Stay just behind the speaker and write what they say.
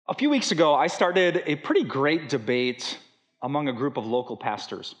few weeks ago, I started a pretty great debate among a group of local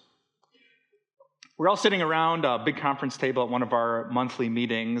pastors. We're all sitting around a big conference table at one of our monthly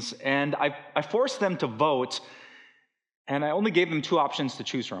meetings, and I forced them to vote, and I only gave them two options to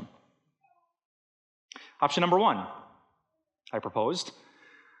choose from. Option number one, I proposed,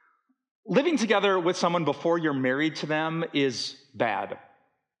 living together with someone before you're married to them is bad.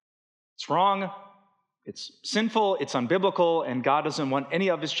 It's wrong, it's sinful, it's unbiblical, and God doesn't want any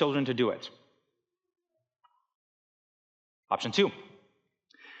of his children to do it. Option two,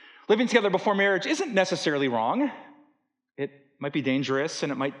 living together before marriage isn't necessarily wrong. It might be dangerous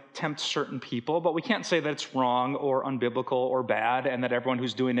and it might tempt certain people, but we can't say that it's wrong or unbiblical or bad and that everyone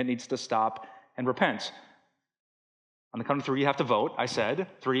who's doing it needs to stop and repent. On the count of three, you have to vote. I said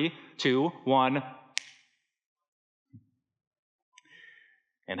 3, 2, 1.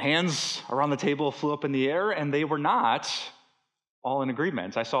 And hands around the table flew up in the air, and they were not all in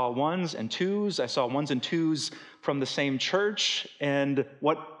agreement. I saw ones and twos. I saw ones and twos from the same church, and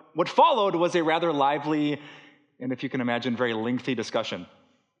what followed was a rather lively, and if you can imagine, very lengthy discussion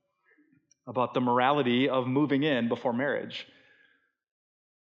about the morality of moving in before marriage.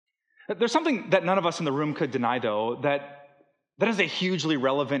 There's something that none of us in the room could deny, though, that is a hugely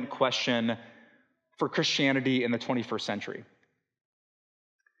relevant question for Christianity in the 21st century.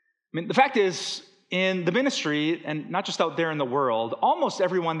 I mean, the fact is, in the ministry, and not just out there in the world, almost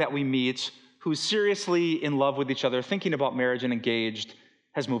everyone that we meet who's seriously in love with each other, thinking about marriage and engaged,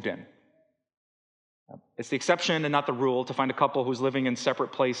 has moved in. It's the exception and not the rule to find a couple who's living in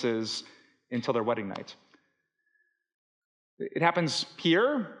separate places until their wedding night. It happens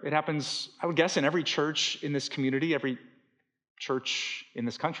here. It happens, I would guess, in every church in this community, every church in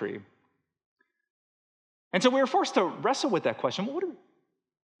this country. And so we were forced to wrestle with that question. What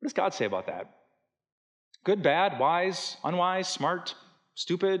does God say about that? Good, bad, wise, unwise, smart,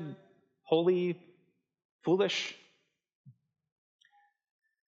 stupid, holy, foolish?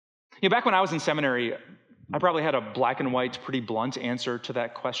 You know, back when I was in seminary, I probably had a black and white, pretty blunt answer to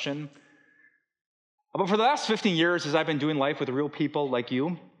that question. But for the last 15 years, as I've been doing life with real people like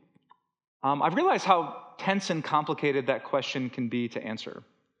you, I've realized how tense and complicated that question can be to answer.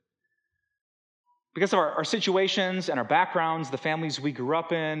 Because of our situations and our backgrounds, the families we grew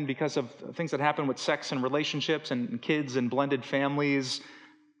up in, because of things that happen with sex and relationships and kids and blended families,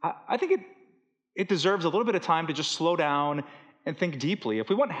 I think it deserves a little bit of time to just slow down and think deeply. If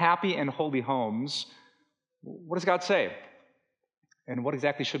we want happy and holy homes, what does God say? And what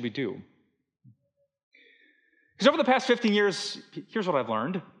exactly should we do? Because over the past 15 years, here's what I've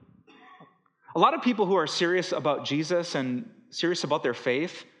learned. A lot of people who are serious about Jesus and serious about their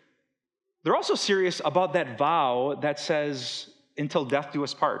faith, they're also serious about that vow that says, until death do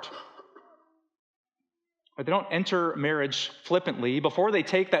us part. Or they don't enter marriage flippantly. Before they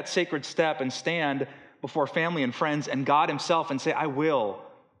take that sacred step and stand before family and friends and God himself and say, I will,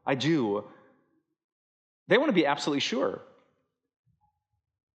 I do, they want to be absolutely sure.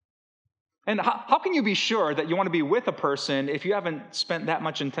 And how can you be sure that you want to be with a person if you haven't spent that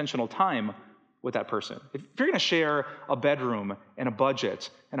much intentional time with that person? If you're going to share a bedroom and a budget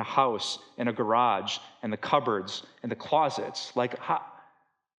and a house and a garage and the cupboards and the closets, like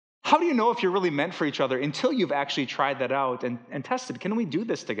how do you know if you're really meant for each other until you've actually tried that out and tested? Can we do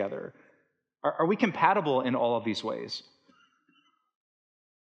this together? Are we compatible in all of these ways?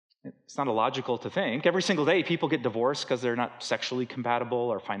 It's not illogical to think. Every single day, people get divorced because they're not sexually compatible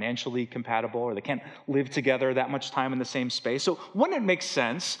or financially compatible, or they can't live together that much time in the same space. So wouldn't it make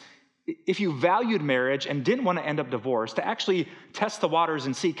sense, if you valued marriage and didn't want to end up divorced, to actually test the waters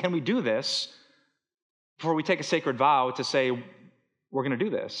and see, can we do this before we take a sacred vow to say, we're going to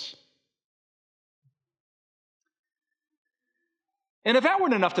do this? And if that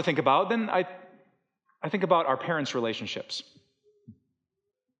weren't enough to think about, then I think about our parents' relationships.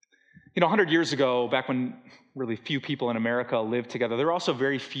 You know, 100 years ago, back when really few people in America lived together, there were also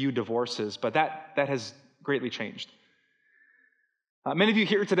very few divorces, but that has greatly changed. Many of you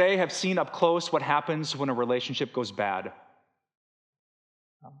here today have seen up close what happens when a relationship goes bad.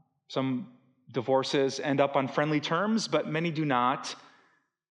 Some divorces end up on friendly terms, but many do not,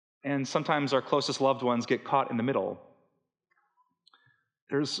 and sometimes our closest loved ones get caught in the middle.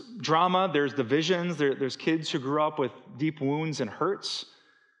 There's drama, there's divisions, there's kids who grew up with deep wounds and hurts.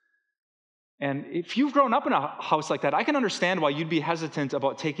 And if you've grown up in a house like that, I can understand why you'd be hesitant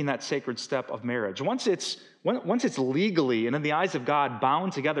about taking that sacred step of marriage. Once it's legally and in the eyes of God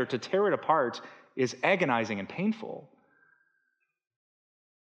bound together, to tear it apart is agonizing and painful.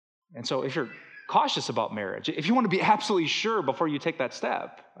 And so if you're cautious about marriage, if you want to be absolutely sure before you take that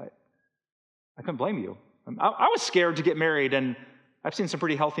step, I couldn't blame you. I was scared to get married, and I've seen some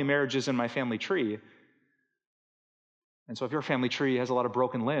pretty healthy marriages in my family tree. And so if your family tree has a lot of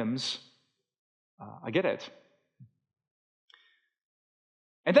broken limbs, I get it.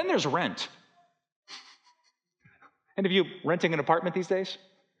 And then there's rent. Any of you renting an apartment these days?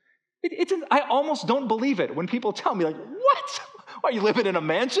 I almost don't believe it when people tell me, like, what? Are you living in a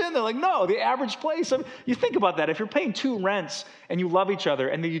mansion? They're like, no, the average place. I mean, you think about that. If you're paying 2 rents and you love each other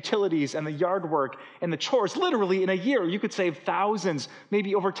and the utilities and the yard work and the chores, literally in a year, you could save thousands,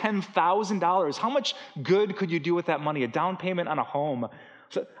 maybe over $10,000. How much good could you do with that money? A down payment on a home.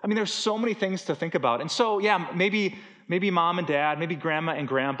 So, I mean, there's so many things to think about. And so, yeah, maybe mom and dad, maybe grandma and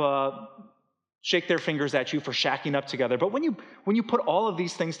grandpa shake their fingers at you for shacking up together. But when you put all of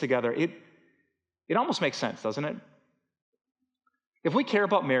these things together, it almost makes sense, doesn't it? If we care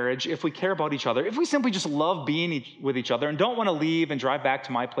about marriage, if we care about each other, if we simply just love being with each other and don't want to leave and drive back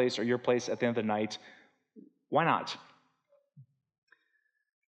to my place or your place at the end of the night, why not?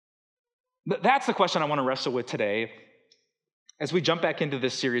 That's the question I want to wrestle with today as we jump back into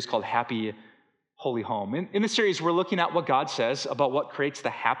this series called Happy Holy Home. In this series, we're looking at what God says about what creates the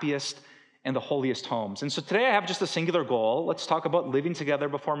happiest and the holiest homes. And so today I have just a singular goal. Let's talk about living together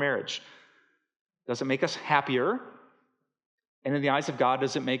before marriage. Does it make us happier? And in the eyes of God,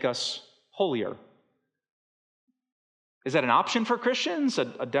 does it make us holier? Is that an option for Christians?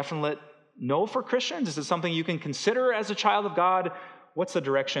 A definite no for Christians? Is it something you can consider as a child of God? What's the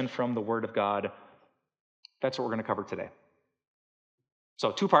direction from the Word of God? That's what we're going to cover today.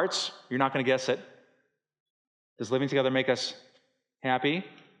 So 2 parts. You're not going to guess it. Does living together make us happy?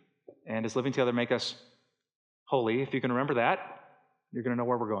 And does living together make us holy? If you can remember that, you're going to know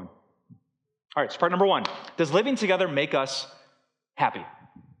where we're going. All right, so part number 1. Does living together make us happy?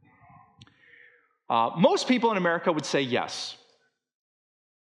 Most people in America would say yes.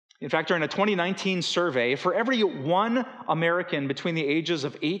 In fact, during a 2019 survey, for every 1 American between the ages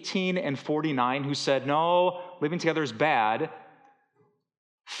of 18 and 49 who said, no, living together is bad,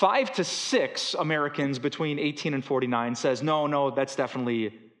 5 to 6 Americans between 18 and 49 says, no, that's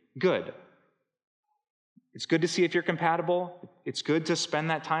definitely good. It's good to see if you're compatible. It's good to spend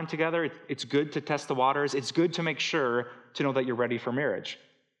that time together. It's good to test the waters. It's good to make sure to know that you're ready for marriage.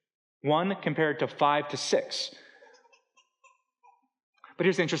 1 compared to 5 to 6. But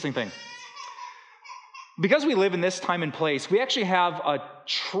here's the interesting thing. Because we live in this time and place, we actually have a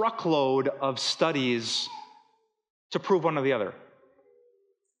truckload of studies to prove one or the other.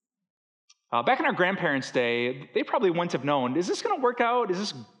 Back in our grandparents' day, they probably wouldn't have known, is this going to work out? Is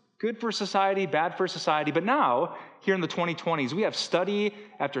this good for society, bad for society? But now, here in the 2020s, we have study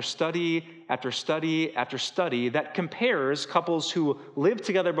after study after study after study that compares couples who live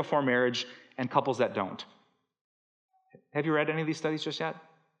together before marriage and couples that don't. Have you read any of these studies just yet?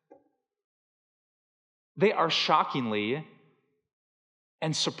 They are shockingly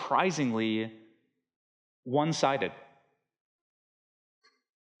and surprisingly one-sided.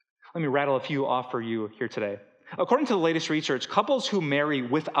 Let me rattle a few off for you here today. According to the latest research, couples who marry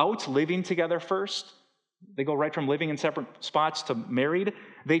without living together first, they go right from living in separate spots to married,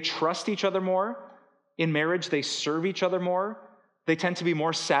 they trust each other more. In marriage, they serve each other more. They tend to be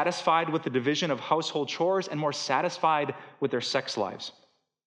more satisfied with the division of household chores and more satisfied with their sex lives.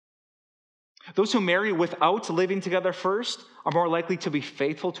 Those who marry without living together first are more likely to be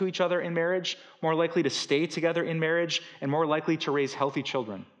faithful to each other in marriage, more likely to stay together in marriage, and more likely to raise healthy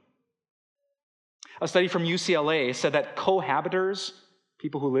children. A study from UCLA said that cohabitors,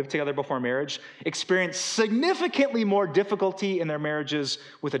 people who live together before marriage, experience significantly more difficulty in their marriages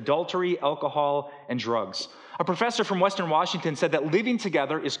with adultery, alcohol, and drugs. A professor from Western Washington said that living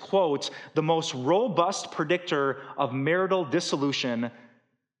together is, quote, the most robust predictor of marital dissolution,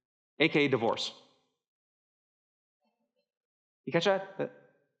 aka divorce. You catch that?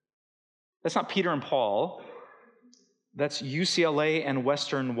 That's not Peter and Paul. That's UCLA and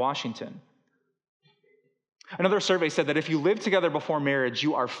Western Washington. Another survey said that if you live together before marriage,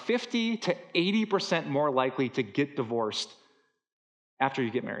 you are 50 to 80% more likely to get divorced after you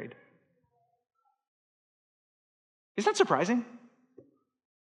get married. Isn't that surprising?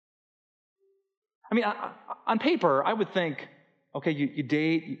 I mean, on paper, I would think, okay, you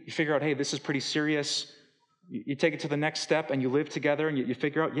date, you figure out, hey, this is pretty serious. You take it to the next step and you live together and you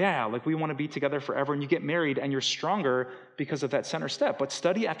figure out, yeah, like we want to be together forever, and you get married and you're stronger because of that center step. But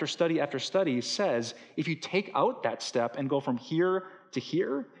study after study after study says if you take out that step and go from here to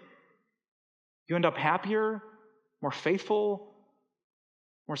here, you end up happier, more faithful,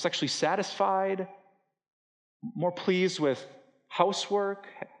 more sexually satisfied, more pleased with housework,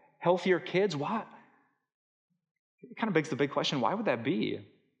 healthier kids. Why? It kind of begs the big question, why would that be?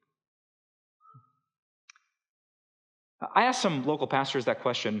 I asked some local pastors that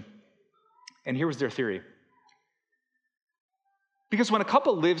question, and here was their theory. Because when a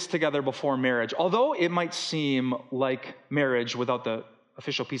couple lives together before marriage, although it might seem like marriage without the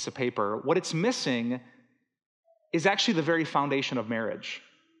official piece of paper, what it's missing is actually the very foundation of marriage.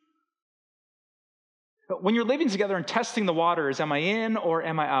 When you're living together and testing the waters, am I in or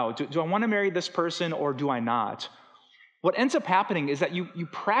am I out? Do I want to marry this person or do I not? What ends up happening is that you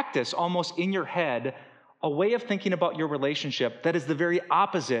practice almost in your head a way of thinking about your relationship that is the very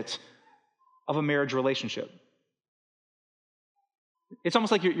opposite of a marriage relationship. It's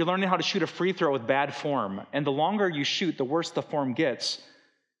almost like you're learning how to shoot a free throw with bad form, and the longer you shoot, the worse the form gets,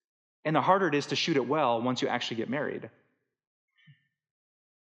 and the harder it is to shoot it well once you actually get married.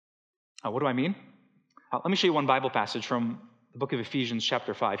 What do I mean? Let me show you one Bible passage from the book of Ephesians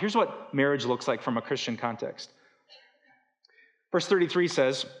chapter 5. Here's what marriage looks like from a Christian context. Verse 33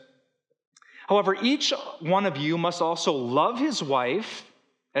 says, "However, each one of you must also love his wife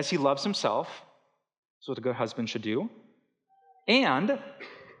as he loves himself." That's what a good husband should do. "And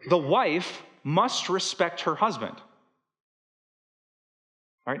the wife must respect her husband."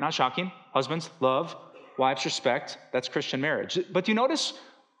 All right, not shocking. Husbands love, wives respect. That's Christian marriage. But do you notice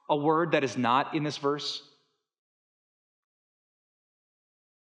a word that is not in this verse?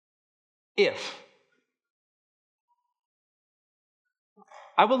 If.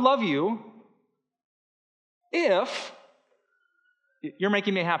 I will love you if you're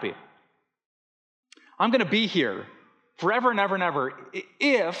making me happy. I'm going to be here forever and ever and ever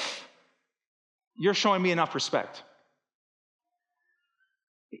if you're showing me enough respect.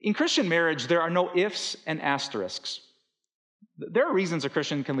 In Christian marriage, there are no ifs and asterisks. There are reasons a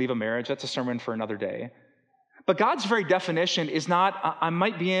Christian can leave a marriage. That's a sermon for another day. But God's very definition is not, I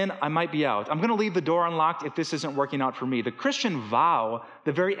might be in, I might be out. I'm going to leave the door unlocked if this isn't working out for me. The Christian vow,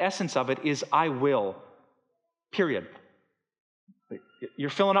 the very essence of it is I will, period.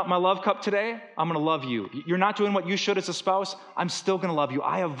 You're filling up my love cup today, I'm going to love you. You're not doing what you should as a spouse, I'm still going to love you.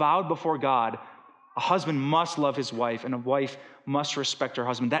 I have vowed before God, a husband must love his wife and a wife must respect her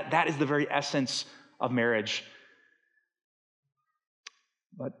husband. That is the very essence of marriage.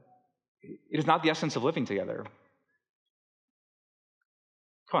 But it is not the essence of living together.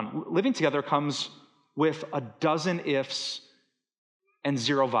 Come on, living together comes with a dozen ifs and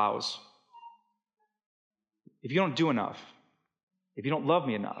zero vows. If you don't do enough, if you don't love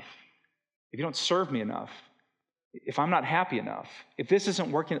me enough, if you don't serve me enough, if I'm not happy enough, if this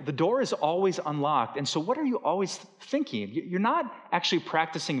isn't working, the door is always unlocked. And so what are you always thinking? You're not actually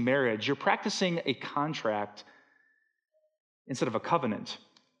practicing marriage. You're practicing a contract instead of a covenant.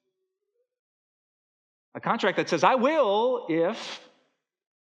 A contract that says, I will if,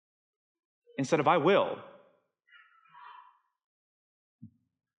 instead of I will.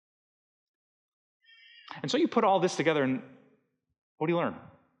 And so you put all this together and what do you learn?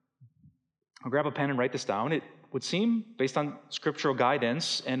 I'll grab a pen and write this down. It would seem, based on scriptural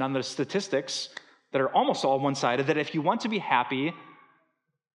guidance and on the statistics that are almost all one-sided, that if you want to be happy,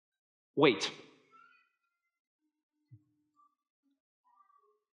 wait.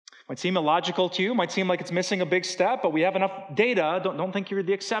 Might seem illogical to you, might seem like it's missing a big step, but we have enough data. Don't think you're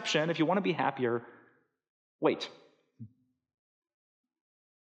the exception. If you want to be happier, wait.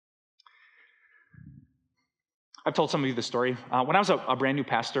 I've told some of you this story. When I was a brand new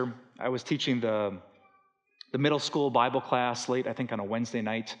pastor, I was teaching the middle school Bible class late, I think on a Wednesday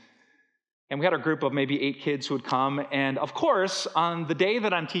night. And we had a group of maybe 8 kids who would come. And of course, on the day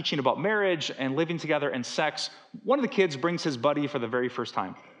that I'm teaching about marriage and living together and sex, one of the kids brings his buddy for the very first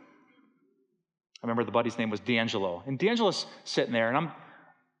time. I remember the buddy's name was D'Angelo. And D'Angelo's sitting there, and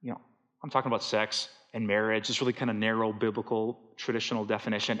I'm talking about sex and marriage, this really kind of narrow, biblical, traditional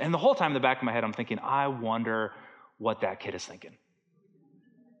definition. And the whole time in the back of my head, I'm thinking, I wonder what that kid is thinking.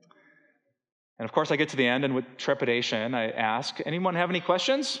 And of course, I get to the end, and with trepidation, I ask, anyone have any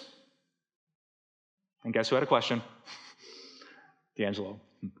questions? And guess who had a question? D'Angelo.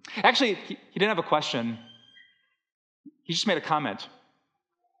 Actually, he didn't have a question. He just made a comment.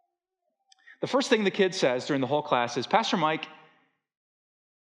 The first thing the kid says during the whole class is, Pastor Mike,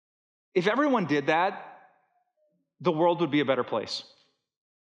 if everyone did that, the world would be a better place.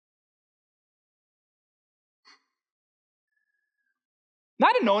 Now,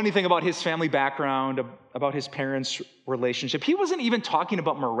 I didn't know anything about his family background, about his parents' relationship. He wasn't even talking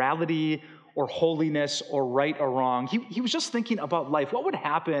about morality or holiness or right or wrong. He was just thinking about life. What would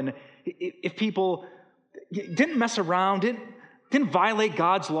happen if people didn't mess around, didn't violate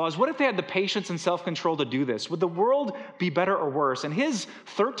God's laws? What if they had the patience and self-control to do this? Would the world be better or worse? And his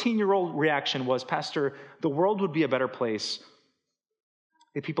 13-year-old reaction was, Pastor, the world would be a better place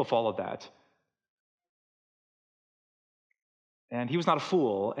if people followed that. And he was not a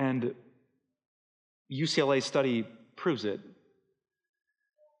fool, and UCLA study proves it.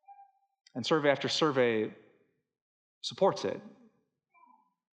 And survey after survey supports it.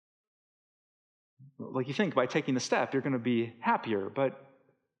 Like you think by taking the step, you're going to be happier, but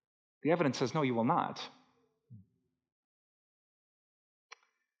the evidence says, no, you will not.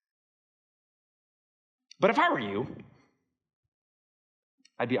 But if I were you,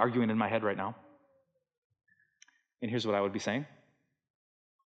 I'd be arguing in my head right now. And here's what I would be saying.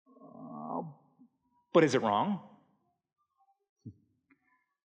 But is it wrong?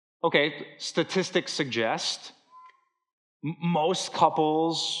 Okay, statistics suggest most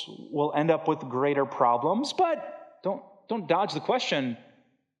couples will end up with greater problems, but don't dodge the question,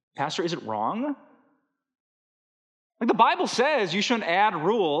 Pastor, is it wrong? Like the Bible says you shouldn't add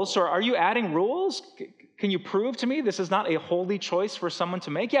rules, so are you adding rules? Can you prove to me this is not a holy choice for someone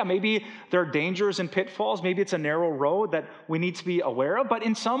to make? Yeah, maybe there are dangers and pitfalls. Maybe it's a narrow road that we need to be aware of. But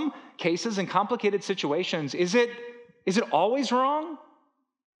in some cases, in complicated situations, is it always wrong?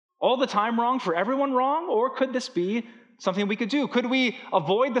 All the time wrong? For everyone wrong? Or could this be something we could do? Could we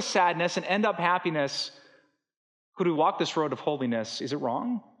avoid the sadness and end up happiness? Could we walk this road of holiness? Is it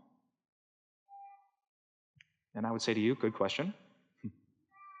wrong? And I would say to you, good question.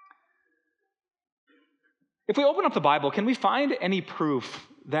 If we open up the Bible, can we find any proof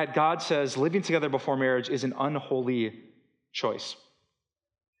that God says living together before marriage is an unholy choice?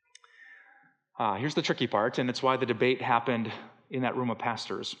 Here's the tricky part, and it's why the debate happened in that room of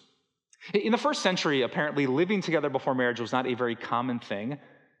pastors. In the first century, apparently, living together before marriage was not a very common thing,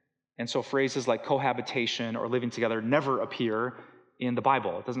 and so phrases like cohabitation or living together never appear in the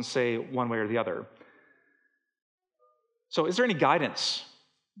Bible. It doesn't say one way or the other. So is there any guidance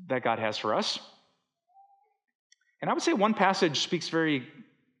that God has for us? And I would say one passage speaks very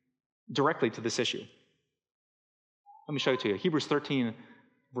directly to this issue. Let me show it to you. Hebrews 13,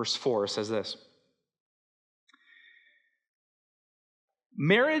 verse 4 says this.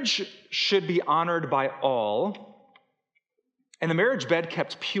 Marriage should be honored by all, and the marriage bed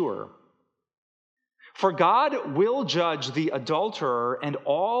kept pure. For God will judge the adulterer and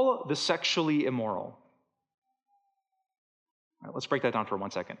all the sexually immoral. All right, let's break that down for 1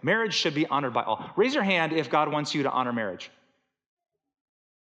 second. Marriage should be honored by all. Raise your hand if God wants you to honor marriage.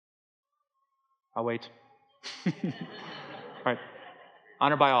 I'll wait. All right.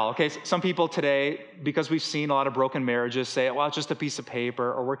 Honor by all. Okay, some people today, because we've seen a lot of broken marriages, say, well, it's just a piece of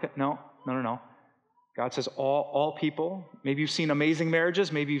paper or work. No. God says all people. Maybe you've seen amazing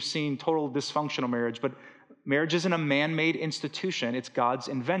marriages. Maybe you've seen total dysfunctional marriage. But marriage isn't a man-made institution. It's God's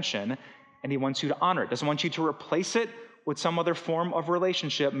invention, and he wants you to honor it. Doesn't want you to replace it with some other form of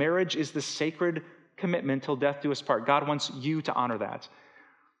relationship. Marriage is the sacred commitment till death do us part. God wants you to honor that.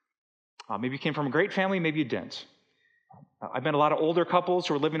 Maybe you came from a great family, maybe you didn't. I've met a lot of older couples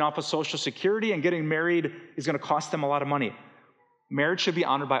who are living off of Social Security, and getting married is going to cost them a lot of money. Marriage should be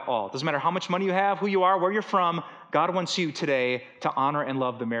honored by all. It doesn't matter how much money you have, who you are, where you're from. God wants you today to honor and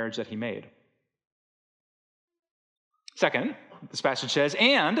love the marriage that he made. Second, this passage says,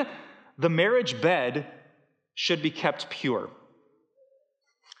 and the marriage bed should be kept pure.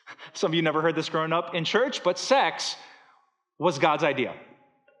 Some of you never heard this growing up in church, but sex was God's idea.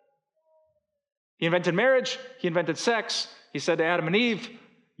 He invented marriage. He invented sex. He said to Adam and Eve,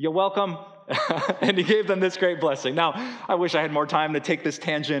 you're welcome. And he gave them this great blessing. Now, I wish I had more time to take this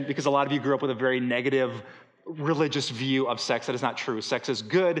tangent because a lot of you grew up with a very negative religious view of sex. That is not true. Sex is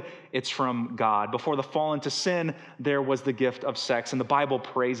good. It's from God. Before the fall into sin, there was the gift of sex, and the Bible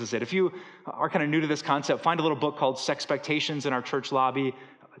praises it. If you are kind of new to this concept, find a little book called Sexpectations in our church lobby.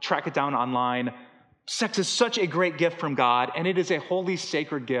 Track it down online. Sex is such a great gift from God, and it is a holy,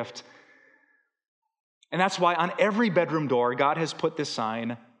 sacred gift. And that's why on every bedroom door, God has put this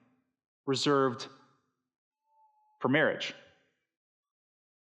sign, reserved for marriage.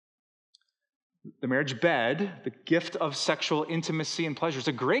 The marriage bed, the gift of sexual intimacy and pleasure, is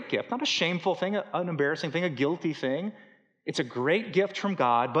a great gift, not a shameful thing, an embarrassing thing, a guilty thing. It's a great gift from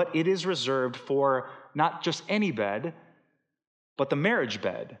God, but it is reserved for not just any bed, but the marriage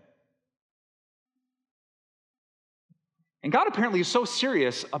bed. And God apparently is so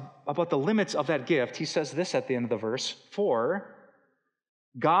serious about the limits of that gift. He says this at the end of the verse, for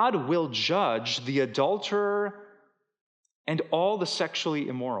God will judge the adulterer and all the sexually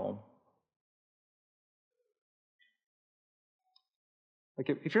immoral.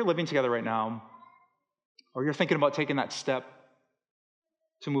 Like if you're living together right now, or you're thinking about taking that step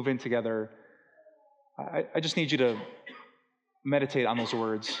to move in together, I just need you to meditate on those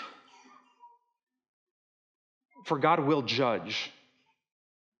words. For God will judge.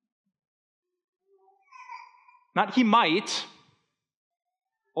 Not he might,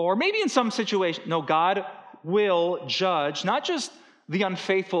 Or maybe in some situation, no, God will judge not just the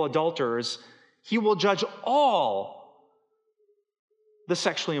unfaithful adulterers, he will judge all the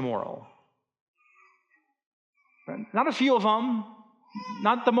sexually immoral. Not a few of them,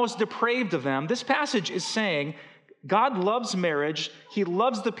 not the most depraved of them. This passage is saying God loves marriage, he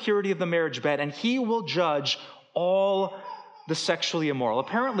loves the purity of the marriage bed, and he will judge all the sexually immoral.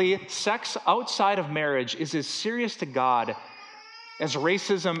 Apparently, sex outside of marriage is as serious to God as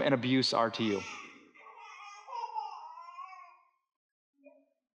racism and abuse are to you.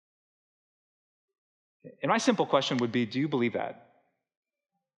 And my simple question would be, do you believe that?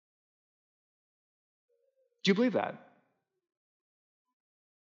 Do you believe that?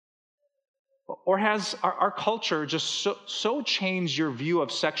 Or has our culture just so changed your view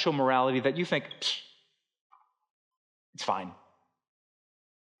of sexual morality that you think, it's fine?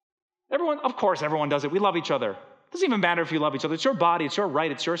 Of course, everyone does it. We love each other. It doesn't even matter if you love each other. It's your body, it's your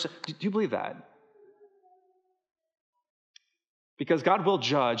right, it's yours. Do you believe that? Because God will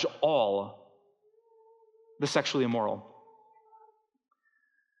judge all the sexually immoral.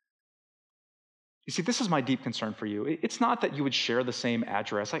 You see, this is my deep concern for you. It's not that you would share the same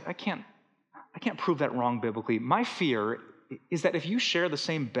address. I can't prove that wrong biblically. My fear is that if you share the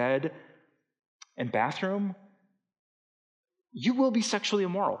same bed and bathroom, you will be sexually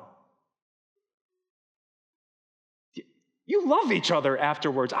immoral. You love each other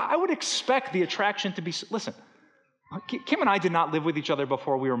afterwards. I would expect the attraction to be... Listen, Kim and I did not live with each other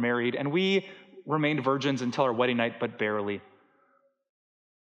before we were married, and we remained virgins until our wedding night, but barely.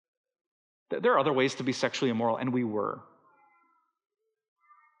 There are other ways to be sexually immoral, and we were.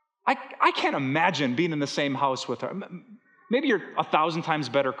 I can't imagine being in the same house with her. Maybe you're 1,000 times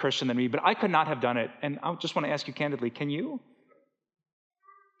better Christian than me, but I could not have done it. And I just want to ask you candidly, can you?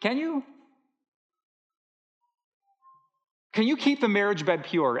 Can you? Can you keep the marriage bed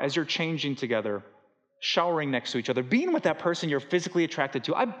pure as you're changing together, showering next to each other, being with that person you're physically attracted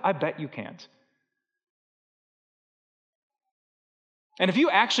to? I bet you can't. And if you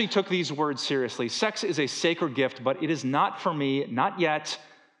actually took these words seriously, sex is a sacred gift, but it is not for me, not yet,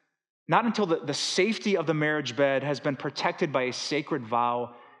 not until the safety of the marriage bed has been protected by a sacred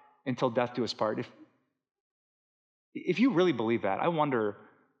vow until death do us part. If you really believe that, I wonder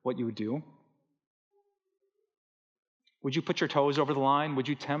what you would do. Would you put your toes over the line? Would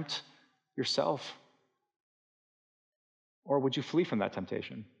you tempt yourself? Or would you flee from that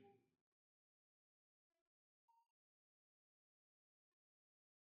temptation?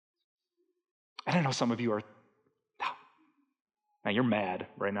 And I know some of you are, man, you're mad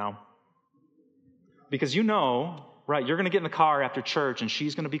right now. Because you know, right, you're going to get in the car after church and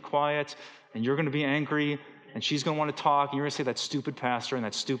she's going to be quiet and you're going to be angry and she's going to want to talk and you're going to say, that stupid pastor and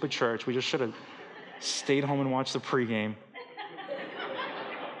that stupid church, we just should have stayed home and watched the pregame.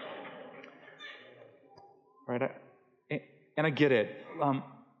 Right? And I get it.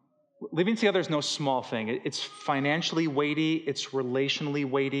 Living together is no small thing. It's financially weighty, it's relationally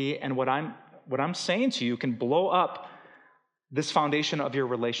weighty, and what I'm saying to you can blow up this foundation of your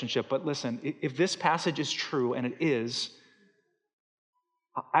relationship. But listen, if this passage is true, and it is,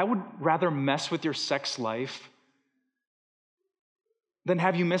 I would rather mess with your sex life than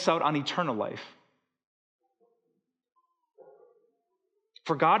have you miss out on eternal life.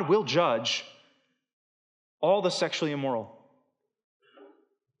 For God will judge all the sexually immoral.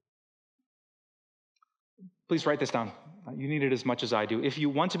 Please write this down. You need it as much as I do. If you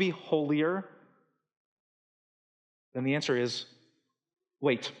want to be holier, then the answer is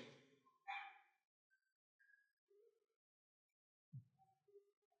wait.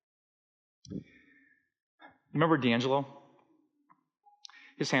 Remember D'Angelo?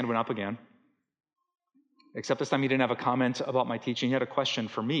 His hand went up again. Except this time he didn't have a comment about my teaching. He had a question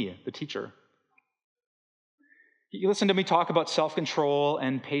for me, the teacher. You listen to me talk about self-control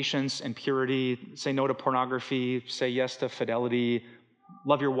and patience and purity, say no to pornography, say yes to fidelity,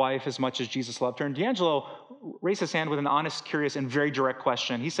 love your wife as much as Jesus loved her. And D'Angelo raised his hand with an honest, curious, and very direct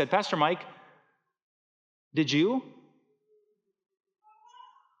question. He said, Pastor Mike, did you?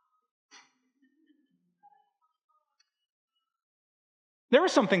 There were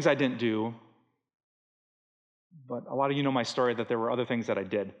some things I didn't do, but a lot of you know my story that there were other things that I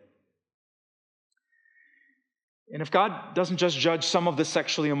did. And if God doesn't just judge some of the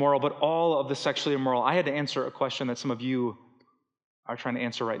sexually immoral, but all of the sexually immoral, I had to answer a question that some of you are trying to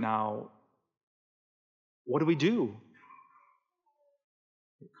answer right now. What do we do?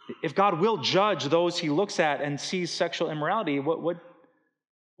 If God will judge those he looks at and sees sexual immorality, what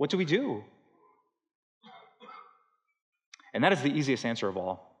do we do? And that is the easiest answer of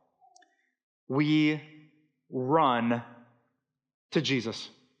all. We run to Jesus.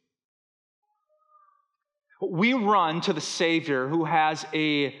 We run to the Savior who has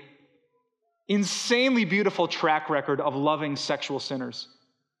a insanely beautiful track record of loving sexual sinners.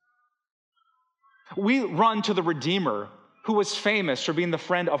 We run to the Redeemer who was famous for being the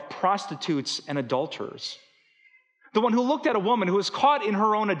friend of prostitutes and adulterers. The one who looked at a woman who was caught in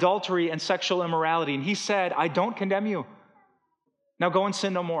her own adultery and sexual immorality, and he said, I don't condemn you. Now go and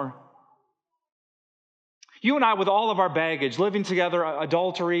sin no more. You and I, with all of our baggage, living together,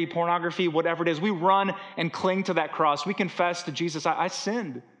 adultery, pornography, whatever it is, we run and cling to that cross. We confess to Jesus, I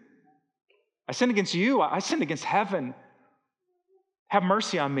sinned. I sinned against you. I sinned against heaven. Have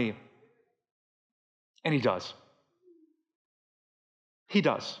mercy on me. And he does. He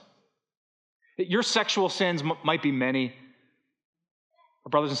does. Your sexual sins might be many.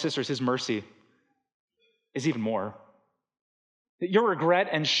 But brothers and sisters, his mercy is even more. Your regret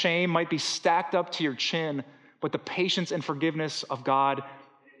and shame might be stacked up to your chin, but the patience and forgiveness of God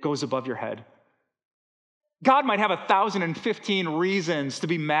goes above your head. God might have 1,015 reasons to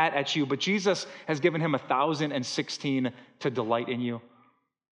be mad at you, but Jesus has given him 1,016 to delight in you.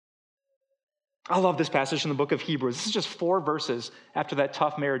 I love this passage from the book of Hebrews. This is just 4 verses after that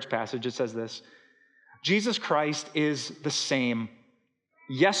tough marriage passage. It says this: Jesus Christ is the same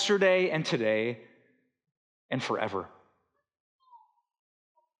yesterday and today and forever.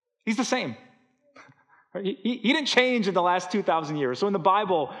 He's the same. He didn't change in the last 2,000 years. So in the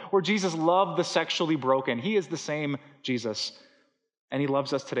Bible, where Jesus loved the sexually broken, he is the same Jesus. And he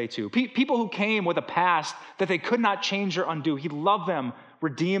loves us today too. People who came with a past that they could not change or undo, he loved them,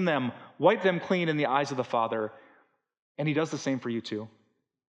 redeemed them, wiped them clean in the eyes of the Father. And he does the same for you too.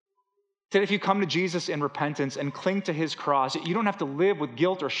 That if you come to Jesus in repentance and cling to his cross, you don't have to live with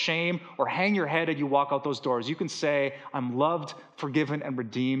guilt or shame or hang your head as you walk out those doors. You can say, I'm loved, forgiven, and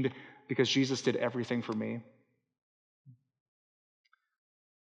redeemed because Jesus did everything for me.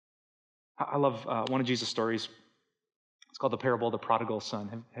 I love one of Jesus' stories. It's called the parable of the prodigal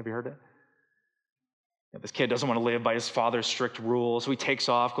son. Have you heard it? This kid doesn't want to live by his father's strict rules, so he takes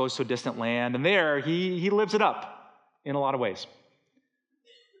off, goes to a distant land, and there he lives it up in a lot of ways.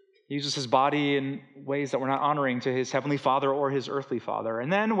 He uses his body in ways that were not honoring to his heavenly father or his earthly father.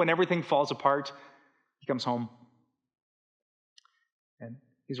 And then when everything falls apart, he comes home. And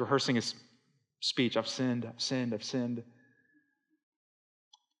he's rehearsing his speech. I've sinned, I've sinned, I've sinned.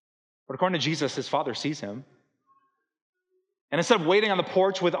 But according to Jesus, his father sees him. And instead of waiting on the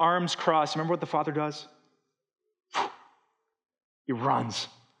porch with arms crossed, remember what the father does? He runs.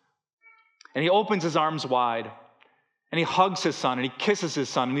 And he opens his arms wide. And he hugs his son, and he kisses his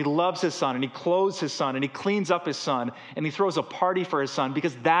son, and he loves his son, and he clothes his son, and he cleans up his son, and he throws a party for his son,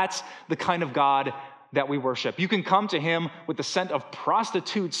 because that's the kind of God that we worship. You can come to him with the scent of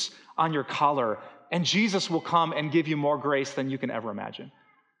prostitutes on your collar, and Jesus will come and give you more grace than you can ever imagine.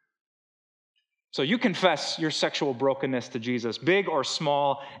 So you confess your sexual brokenness to Jesus, big or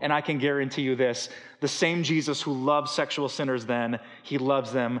small, and I can guarantee you this: the same Jesus who loved sexual sinners then, he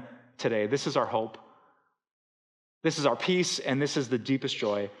loves them today. This is our hope. This is our peace, and this is the deepest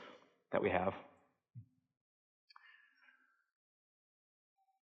joy that we have.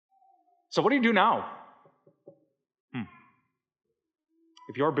 So what do you do now?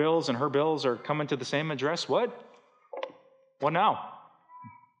 If your bills and her bills are coming to the same address, what? What now?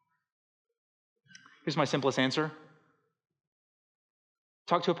 Here's my simplest answer.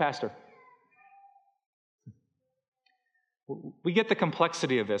 Talk to a pastor. We get the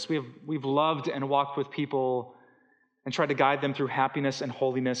complexity of this. We've loved and walked with people and tried to guide them through happiness and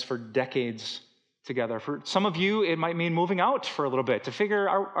holiness for decades together. For some of you, it might mean moving out for a little bit to figure,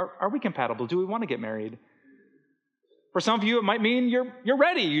 are we compatible? Do we want to get married? For some of you, it might mean you're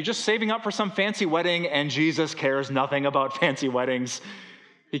ready. You're just saving up for some fancy wedding, and Jesus cares nothing about fancy weddings.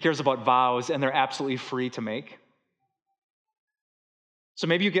 He cares about vows, and they're absolutely free to make. So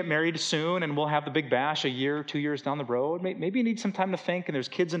maybe you get married soon, and we'll have the big bash a year, 2 years down the road. Maybe you need some time to think, and there's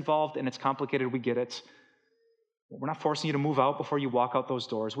kids involved, and it's complicated. We get it. We're not forcing you to move out before you walk out those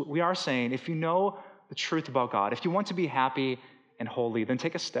doors. We are saying, if you know the truth about God, if you want to be happy and holy, then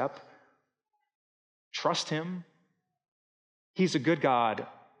take a step. Trust him. He's a good God.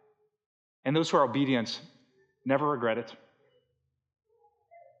 And those who are obedient never regret it.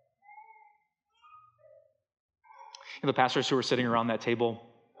 And the pastors who were sitting around that table,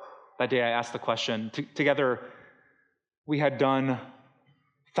 that day I asked the question. Together, we had done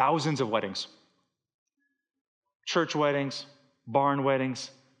thousands of weddings. Church weddings, barn weddings,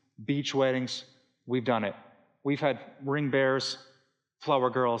 beach weddings. We've done it. We've had ring bearers,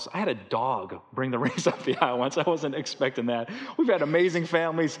 flower girls. I had a dog bring the race up the aisle once. I wasn't expecting that. We've had amazing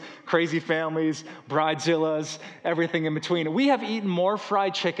families, crazy families, bridezillas, everything in between. We have eaten more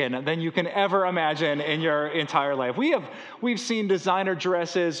fried chicken than you can ever imagine in your entire life. We've seen designer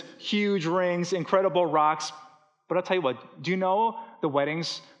dresses, huge rings, incredible rocks. But I'll tell you what, do you know the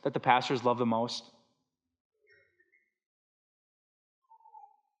weddings that the pastors love the most?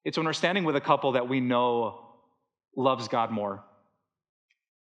 It's when we're standing with a couple that we know loves God more.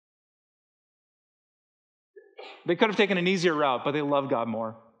 They could have taken an easier route, but they love God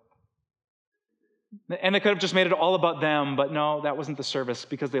more. And they could have just made it all about them, but no, that wasn't the service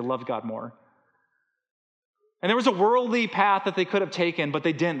because they loved God more. And there was a worldly path that they could have taken, but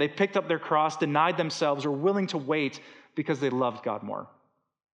they didn't. They picked up their cross, denied themselves, were willing to wait because they loved God more.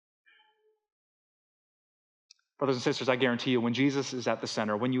 Brothers and sisters, I guarantee you, when Jesus is at the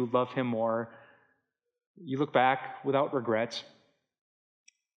center, when you love him more, you look back without regret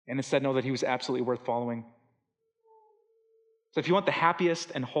and instead know that he was absolutely worth following. So if you want the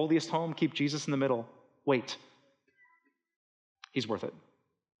happiest and holiest home, keep Jesus in the middle. Wait. He's worth it.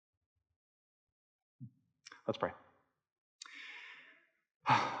 Let's pray.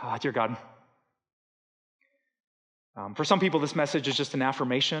 Dear God, for some people, this message is just an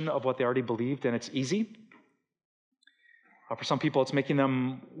affirmation of what they already believed, and it's easy. For some people, it's making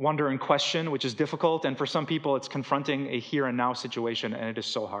them wonder and question, which is difficult. And for some people, it's confronting a here and now situation, and it is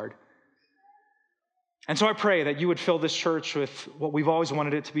so hard. And so I pray that you would fill this church with what we've always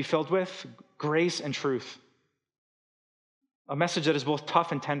wanted it to be filled with, grace and truth. A message that is both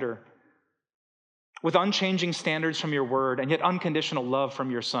tough and tender, with unchanging standards from your word and yet unconditional love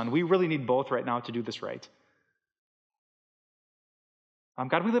from your son. We really need both right now to do this right.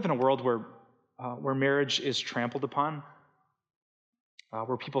 God, we live in a world where marriage is trampled upon,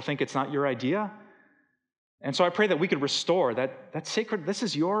 where people think it's not your idea. And so I pray that we could restore that sacred, this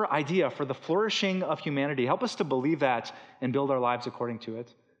is your idea for the flourishing of humanity. Help us to believe that and build our lives according to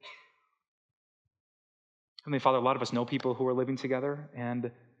it. Heavenly Father, a lot of us know people who are living together, and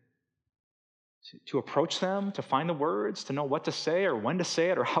to approach them, to find the words, to know what to say or when to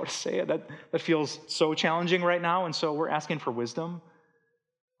say it or how to say it, that feels so challenging right now. And so we're asking for wisdom,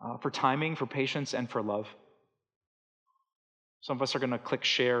 for timing, for patience, and for love. Some of us are going to click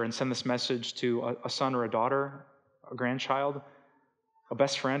share and send this message to a son or a daughter, a grandchild, a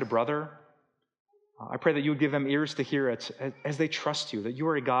best friend, a brother. I pray that you would give them ears to hear it as they trust you, that you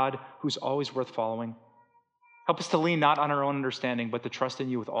are a God who's always worth following. Help us to lean not on our own understanding, but to trust in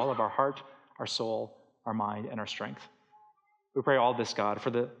you with all of our heart, our soul, our mind, and our strength. We pray all this, God, for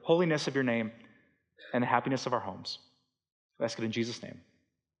the holiness of your name and the happiness of our homes. We ask it in Jesus' name.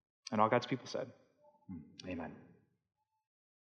 And all God's people said, amen.